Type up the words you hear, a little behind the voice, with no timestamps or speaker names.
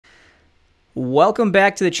Welcome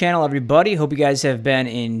back to the channel, everybody. Hope you guys have been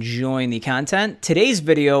enjoying the content. Today's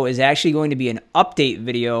video is actually going to be an update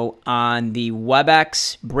video on the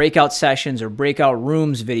Webex breakout sessions or breakout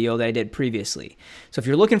rooms video that I did previously. So if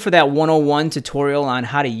you're looking for that 101 tutorial on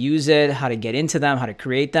how to use it, how to get into them, how to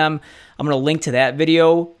create them, I'm going to link to that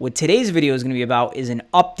video. What today's video is going to be about is an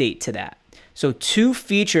update to that. So two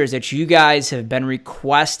features that you guys have been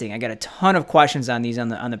requesting. I got a ton of questions on these on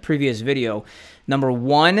the previous video. Number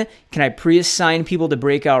one, can I pre-assign people to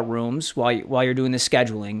breakout rooms while you're doing the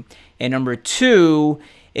scheduling? And number two,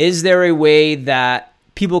 is there a way that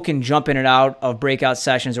people can jump in and out of breakout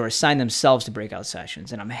sessions or assign themselves to breakout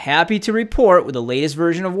sessions? And I'm happy to report with the latest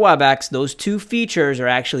version of Webex, those two features are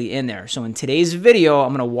actually in there. So in today's video, I'm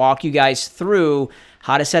going to walk you guys through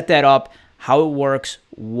how to set that up, how it works,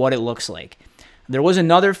 what it looks like. There was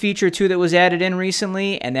another feature too that was added in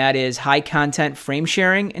recently, and that is high content frame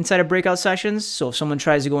sharing inside of breakout sessions. So if someone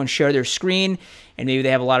tries to go and share their screen and maybe they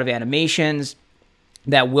have a lot of animations,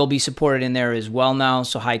 that will be supported in there as well now.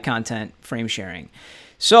 So high content frame sharing.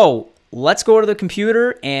 So let's go to the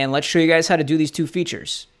computer and let's show you guys how to do these two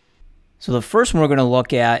features. So the first one we're going to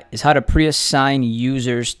look at is how to pre-assign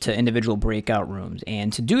users to individual breakout rooms.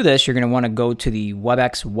 And to do this, you're going to want to go to the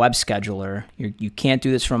Webex web scheduler. You can't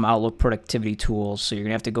do this from Outlook Productivity Tools, so you're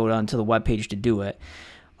going to have to go down to the web page to do it.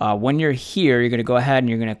 When you're here, you're going to go ahead and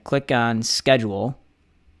you're going to click on Schedule.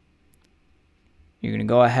 You're going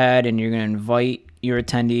to go ahead and you're going to invite your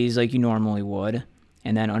attendees like you normally would.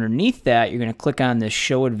 And then underneath that, you're going to click on the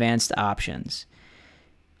Show Advanced Options.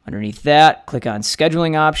 Underneath that, click on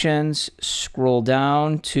Scheduling Options, scroll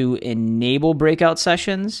down to Enable Breakout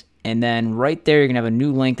Sessions, and then right there you're going to have a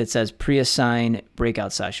new link that says Pre-assign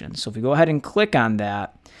Breakout Sessions. So if we go ahead and click on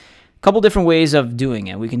that, a couple different ways of doing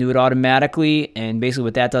it. We can do it automatically, and basically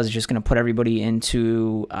what that does is just going to put everybody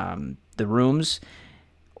into the rooms.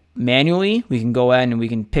 Manually, we can go ahead and we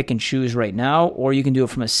can pick and choose right now, or you can do it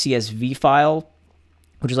from a CSV file,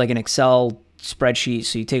 which is like an Excel spreadsheet.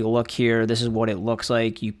 So you take a look here, this is what it looks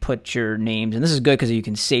like. You put your names, and this is good because you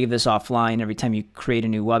can save this offline. Every time you create a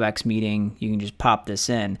new Webex meeting, you can just pop this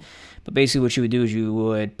in. But basically what you would do is you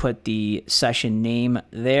would put the session name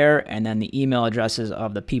there and then the email addresses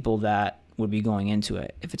of the people that would be going into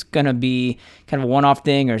it. If it's going to be kind of a one-off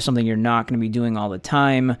thing or something you're not going to be doing all the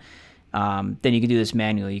time, then you can do this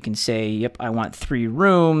manually. You can say, yep, I want 3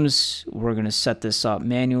 rooms. We're going to set this up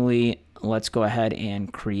manually. Let's go ahead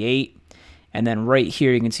and create. And then right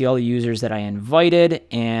here, you can see all the users that I invited.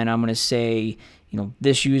 And I'm going to say,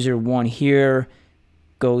 this user 1 here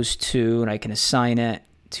goes to, and I can assign it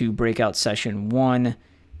to breakout session 1.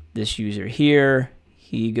 This user here,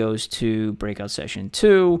 he goes to breakout session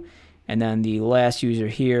 2. And then the last user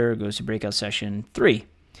here goes to breakout session 3.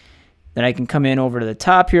 Then I can come in over to the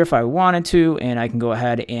top here if I wanted to, and I can go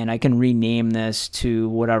ahead and I can rename this to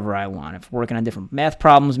whatever I want. If we're working on different math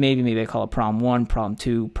problems, maybe I call it problem 1, problem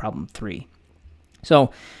 2, problem 3.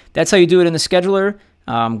 So that's how you do it in the scheduler.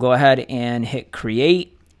 Go ahead and hit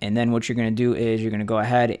create. And then what you're going to do is you're going to go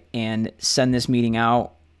ahead and send this meeting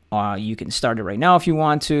out. You can start it right now if you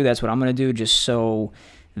want to. That's what I'm going to do just so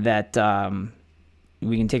that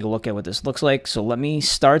we can take a look at what this looks like. So let me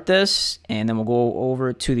start this, and then we'll go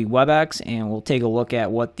over to the Webex and we'll take a look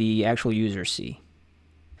at what the actual users see.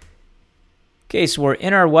 Okay, so we're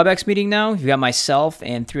in our Webex meeting now. You've got myself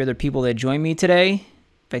and 3 other people that joined me today.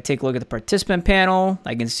 If I take a look at the participant panel,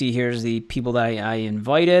 I can see here's the people that I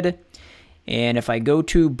invited. And if I go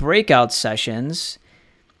to breakout sessions,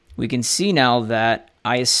 we can see now that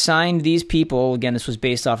I assigned these people, again, this was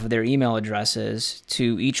based off of their email addresses,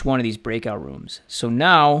 to each one of these breakout rooms. So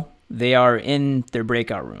now they are in their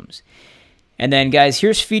breakout rooms. And then, guys,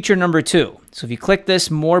 here's feature number 2. So if you click this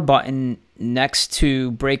More button next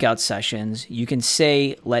to breakout sessions, you can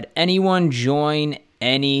say, let anyone join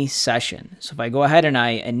any session. So if I go ahead and I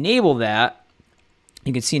enable that,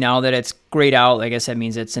 you can see now that it's grayed out. I guess that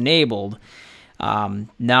means it's enabled.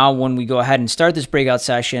 Now when we go ahead and start this breakout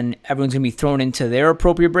session, everyone's going to be thrown into their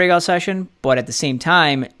appropriate breakout session, but at the same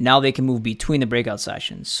time, now they can move between the breakout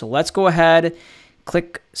sessions. So let's go ahead,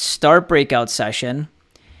 click Start Breakout Session,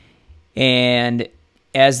 and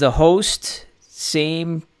as the host,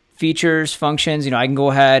 same features, functions, I can go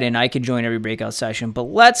ahead and I can join every breakout session, but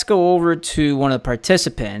let's go over to one of the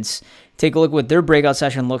participants, take a look at what their breakout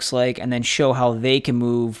session looks like, and then show how they can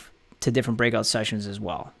move to different breakout sessions as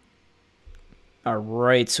well. All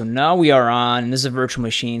right, so now we are on, and this is a virtual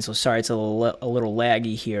machine, so sorry it's a little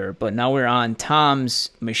laggy here, but now we're on Tom's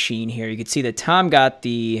machine here. You can see that Tom got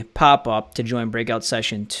the pop-up to join breakout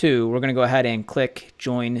session 2. We're going to go ahead and click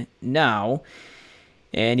Join Now,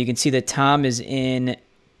 and you can see that Tom is in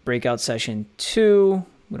breakout session 2.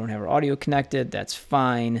 We don't have our audio connected. That's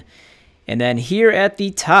fine. And then here at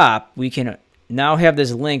the top, we can now have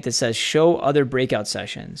this link that says show other breakout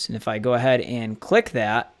sessions. And if I go ahead and click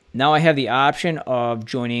that, now I have the option of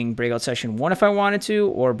joining breakout session 1 if I wanted to,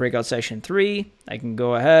 or breakout session 3. I can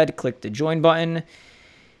go ahead, click the join button,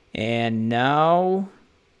 and now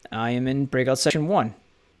I am in breakout session 1.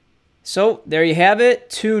 So there you have it,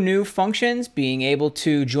 2 new functions, being able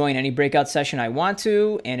to join any breakout session I want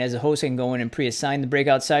to, and as a host I can go in and pre-assign the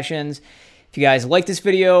breakout sessions. If you guys like this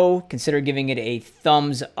video, consider giving it a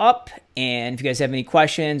thumbs up, and if you guys have any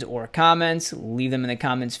questions or comments, leave them in the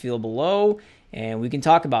comments field below, and we can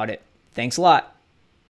talk about it. Thanks a lot.